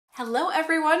Hello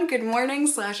everyone, good morning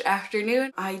 /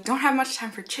 afternoon. I don't have much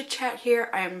time for chit chat here.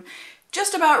 I'm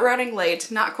just about running late.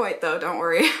 Not quite though, don't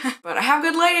worry. But I have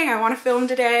good lighting, I want to film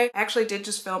today. I actually did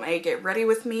just film a get ready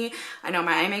with me. I know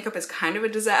my eye makeup is kind of a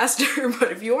disaster,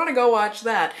 but if you want to go watch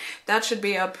that, that should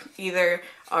be up either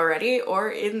already or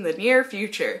in the near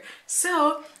future.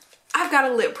 So I've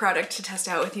got a lip product to test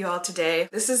out with you all today.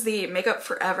 This is the Makeup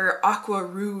Forever Aqua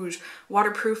Rouge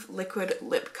Waterproof Liquid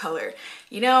Lip Color.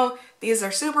 You know, these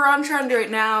are super on trend right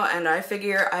now, and I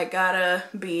figure I gotta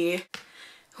be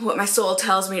what my soul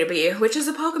tells me to be, which is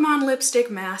a Pokemon lipstick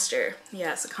master.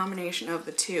 Yes, a combination of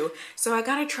the two. So I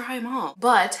gotta try them all.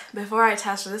 But before I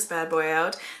test this bad boy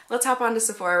out, let's hop onto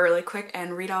Sephora really quick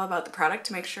and read all about the product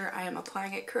to make sure I am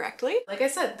applying it correctly. Like I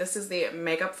said, this is the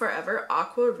Makeup Forever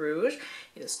Aqua Rouge.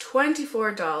 It is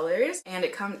 $24 and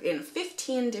it comes in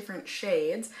 15 different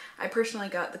shades. I personally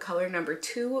got the color number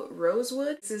 2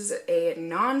 Rosewood. This is a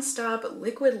non-stop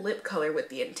liquid lip color with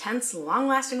the intense,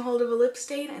 long-lasting hold of a lip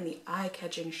stain and the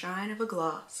eye-catching shine of a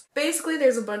gloss. Basically,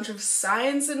 there's a bunch of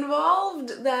science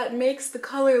involved that makes the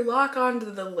color lock onto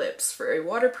the lips for a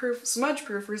waterproof,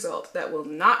 smudge-proof result that will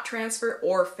not transfer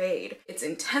or fade. Its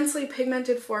intensely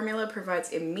pigmented formula provides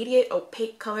immediate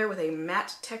opaque color with a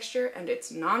matte texture, and its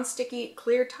non-sticky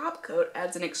clear top coat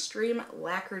adds an extreme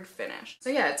lacquered finish.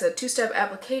 So yeah, it's a two-step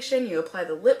application. You apply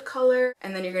the lip color,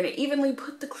 and then you're going to evenly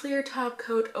put the clear top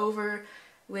coat over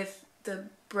with the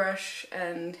brush,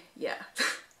 and yeah.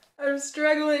 I'm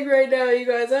struggling right now, you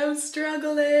guys. I'm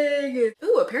struggling.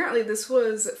 Ooh, apparently this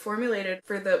was formulated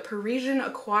for the Parisian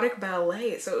aquatic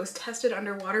ballet, so it was tested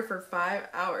underwater for 5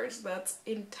 hours. That's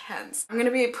intense. I'm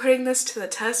gonna be putting this to the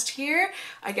test here.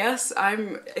 I guess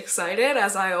I'm excited,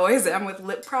 as I always am with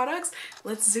lip products.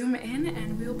 Let's zoom in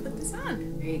and we'll put this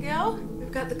on. There you go.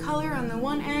 We've got the color on the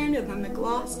one end and then the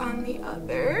gloss on the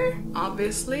other.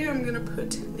 Obviously, I'm gonna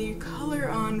put the color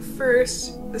on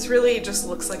first. This really just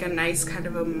looks like a nice kind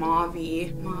of a mauvey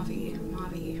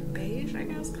beige, I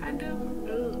guess, kind of.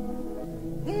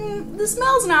 The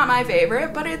smell's not my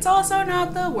favorite, but it's also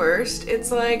not the worst.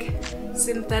 It's like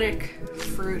synthetic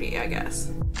fruity, I guess.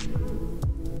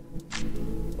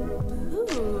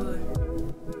 Ooh.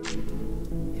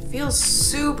 It feels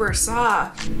super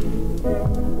soft.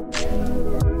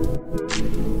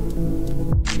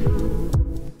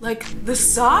 Like the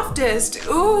softest,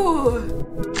 ooh.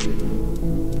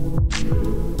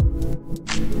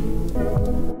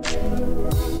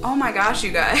 Oh my gosh,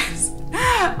 you guys.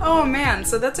 Oh man,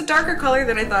 so that's a darker color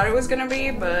than I thought it was gonna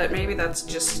be, but maybe that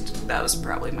was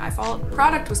probably my fault.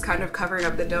 Product was kind of covering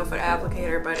up the doe foot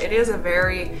applicator, but it is a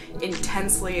very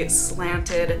intensely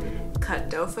slanted cut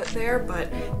doe foot there,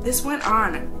 but this went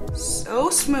on so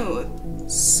smooth,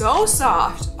 so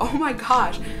soft. Oh my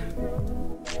gosh.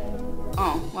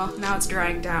 Oh, well, now it's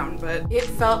drying down, but it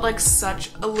felt like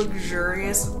such a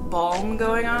luxurious balm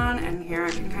going on, and here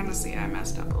I can kind of see I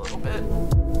messed up a little bit.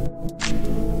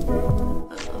 Oh,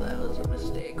 that was a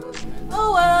mistake, wasn't it?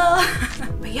 Oh well!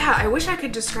 But yeah, I wish I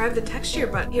could describe the texture,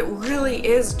 but it really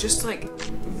is just like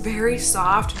very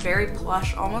soft, very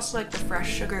plush, almost like the Fresh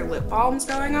Sugar lip balms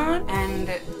going on, and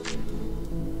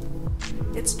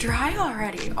it's dry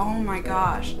already. Oh my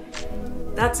gosh.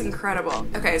 That's incredible.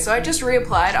 Okay, so I just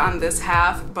reapplied on this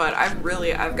half, but I've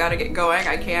got to get going.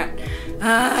 I can't,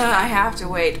 I have to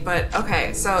wait. But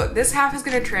okay, so this half is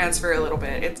gonna transfer a little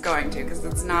bit. It's going to, because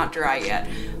it's not dry yet.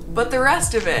 But the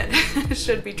rest of it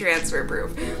should be transfer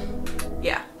proof.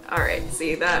 Yeah, all right,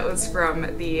 see, that was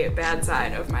from the bad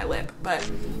side of my lip, but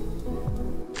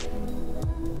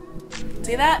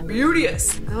see that?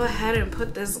 Beauteous. Go ahead and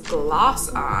put this gloss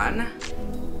on.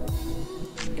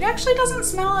 It actually doesn't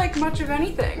smell like much of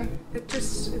anything.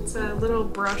 It's a little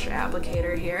brush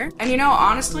applicator here. And you know,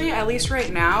 honestly, at least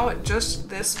right now, just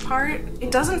this part,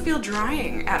 it doesn't feel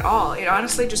drying at all. It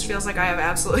honestly just feels like I have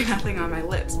absolutely nothing on my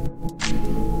lips.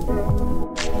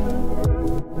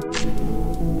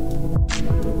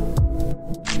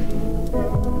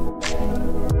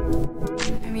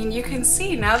 I mean, you can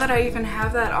see now that I even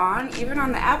have that on, even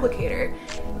on the applicator,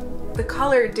 the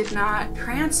color did not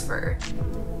transfer.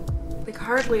 Like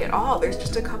hardly at all. There's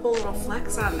just a couple little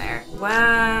flecks on there.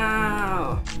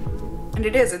 Wow. And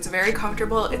it's very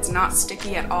comfortable. It's not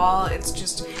sticky at all. It's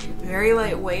just very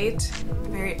lightweight.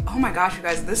 Oh my gosh, you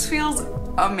guys, this feels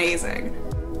amazing.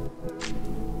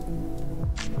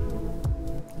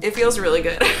 It feels really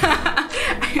good.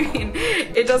 I mean,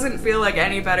 it doesn't feel like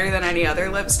any better than any other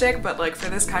lipstick, but like for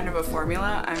this kind of a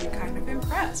formula, I'm kind of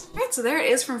impressed. All right, so there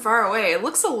it is from far away. It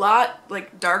looks a lot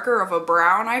like darker of a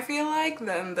brown, I feel like,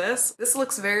 than this. This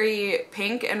looks very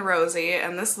pink and rosy,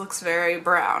 and this looks very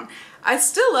brown. I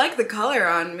still like the color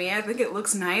on me. I think it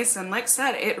looks nice, and like I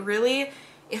said,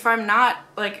 if I'm not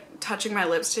like touching my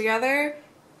lips together,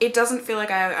 it doesn't feel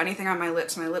like I have anything on my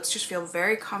lips. My lips just feel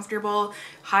very comfortable,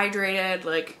 hydrated,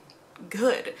 like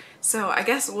good. So I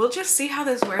guess we'll just see how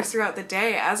this wears throughout the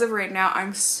day. As of right now,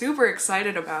 I'm super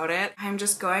excited about it. I'm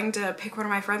just going to pick one of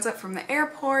my friends up from the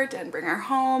airport and bring her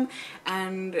home,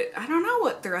 and I don't know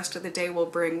what the rest of the day will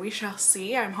bring. We shall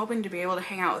see. I'm hoping to be able to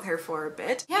hang out with her for a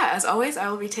bit. Yeah, as always,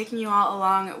 I will be taking you all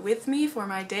along with me for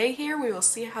my day here. We will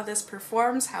see how this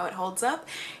performs, how it holds up,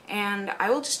 and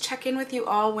I will just check in with you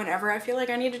all whenever I feel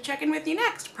like I need to check in with you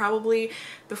next. Probably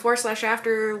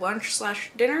before/after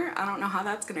lunch/dinner. I don't know how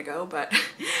that's gonna go, but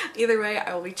either way,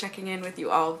 I will be checking in with you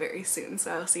all very soon,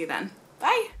 so I'll see you then.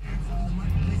 Bye!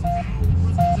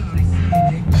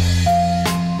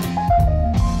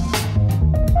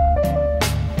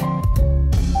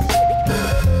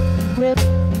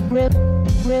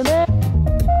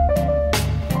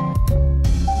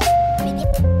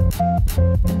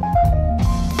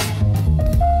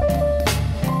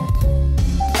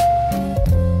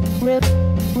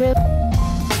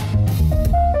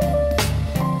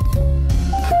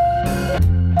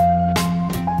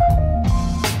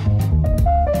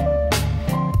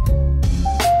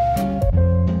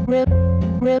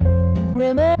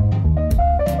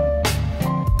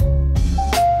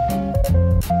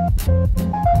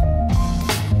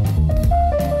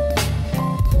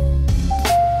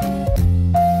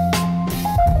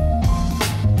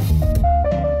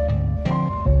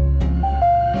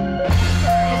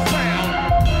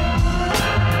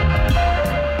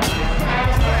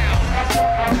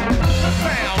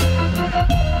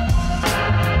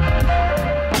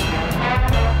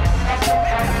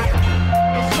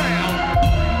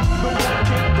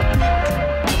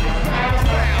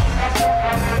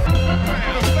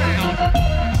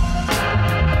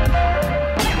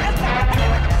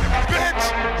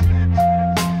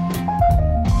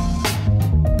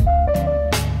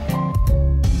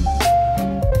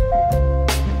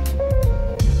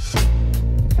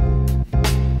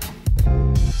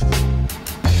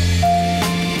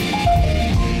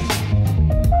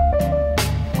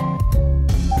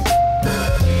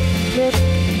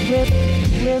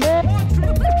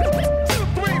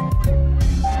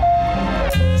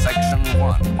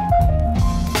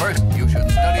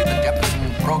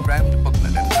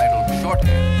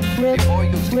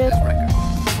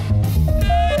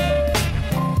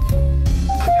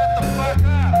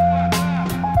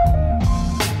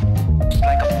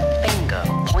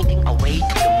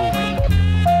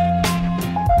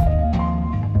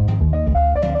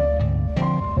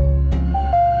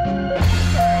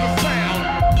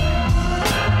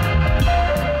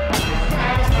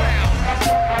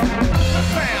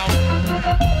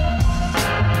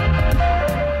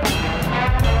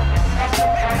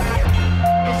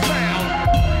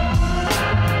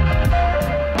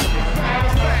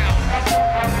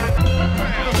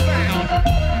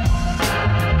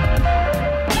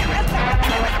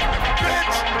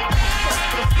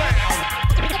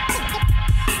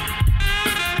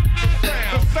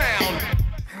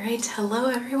 Hello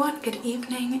everyone, good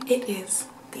evening. It is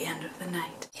the end of the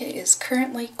night. It is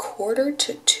currently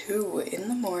 1:45 in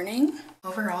the morning.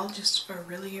 Overall, just a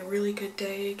really good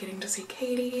day getting to see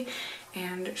Katie,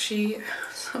 and she,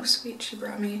 so sweet, she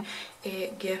brought me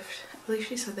a gift. I believe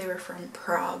she said they were from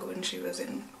Prague when she was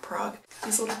in Prague.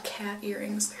 These little cat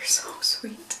earrings, they're so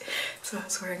sweet. So I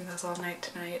was wearing those all night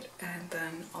tonight, and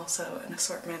then also an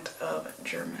assortment of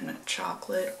German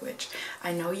chocolate, which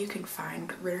I know you can find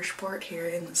Rittersport here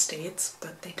in the States,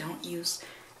 but they don't use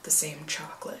the same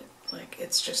chocolate. Like,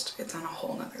 it's on a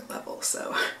whole nother level.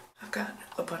 So I've got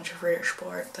a bunch of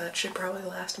Rittersport that should probably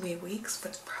last me weeks,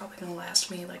 but it's probably gonna last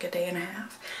me like a day and a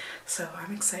half. So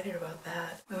I'm excited about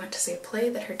that. We went to see a play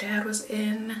that her dad was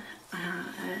in,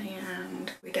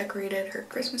 and we decorated her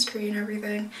Christmas tree and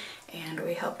everything, and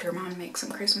we helped her mom make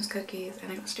some Christmas cookies,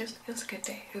 and it was a good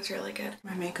day. It was really good.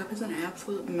 My makeup is an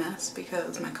absolute mess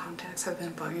because my contacts have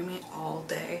been bugging me all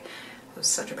day. It was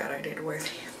such a bad idea to wear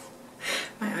these.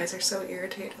 My eyes are so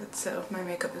irritated, so my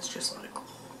makeup is just like,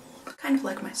 kind of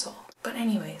like my soul. But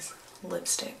anyways,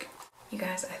 lipstick. You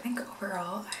guys, I think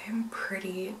overall I am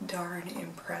pretty darn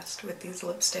impressed with these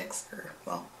lipsticks, or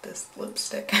well, this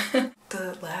lipstick.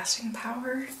 The lasting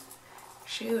power,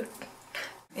 shoot.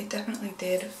 It definitely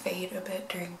did fade a bit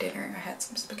during dinner. I had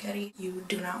some spaghetti. You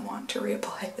do not want to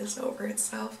reapply this over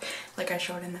itself. Like I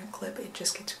showed in that clip, it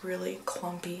just gets really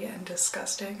clumpy and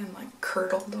disgusting and like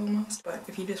curdled almost. But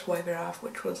if you just wipe it off,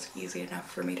 which was easy enough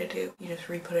for me to do, you just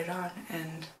re-put it on.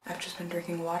 And I've just been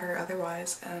drinking water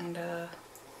otherwise, and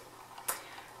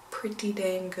pretty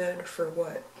dang good for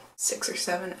what, 6 or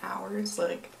 7 hours.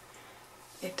 Like,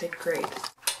 it did great.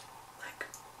 Like,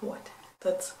 What?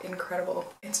 That's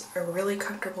incredible. It's a really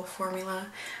comfortable formula.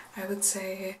 I would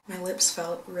say my lips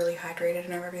felt really hydrated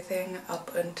and everything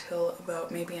up until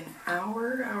about maybe an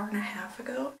hour, hour and a half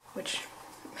ago, which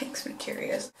makes me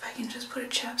curious. If I can just put a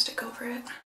chapstick over it.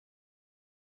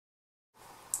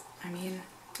 I mean,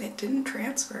 it didn't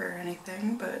transfer or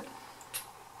anything, but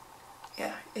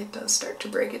yeah, it does start to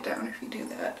break it down if you do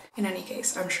that. In any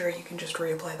case, I'm sure you can just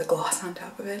reapply the gloss on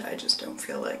top of it. I just don't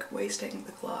feel like wasting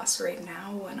the gloss right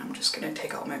now when I'm just gonna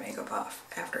take all my makeup off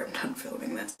after I'm done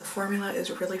filming this. The formula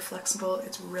is really flexible,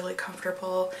 it's really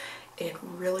comfortable, it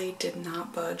really did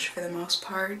not budge for the most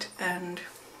part, and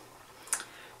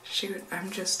shoot, I'm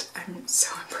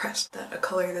so impressed that a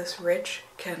color this rich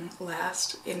can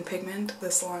last in pigment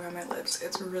this long on my lips.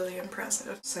 It's really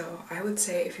impressive. So I would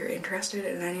say if you're interested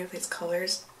in any of these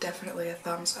colors, definitely a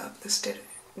thumbs up. This did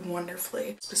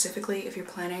wonderfully. Specifically, if you're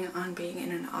planning on being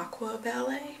in an aqua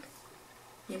ballet,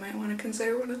 you might want to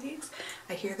consider one of these.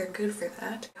 I hear they're good for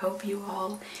that. I hope you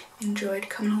all enjoyed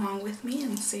coming along with me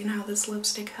and seeing how this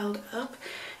lipstick held up.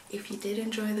 If you did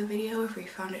enjoy the video, if you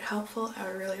found it helpful, I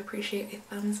would really appreciate a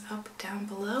thumbs up down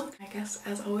below. I guess,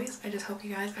 as always, I just hope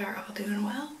you guys are all doing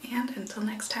well, and until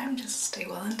next time, just stay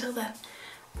well until then.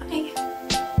 Bye!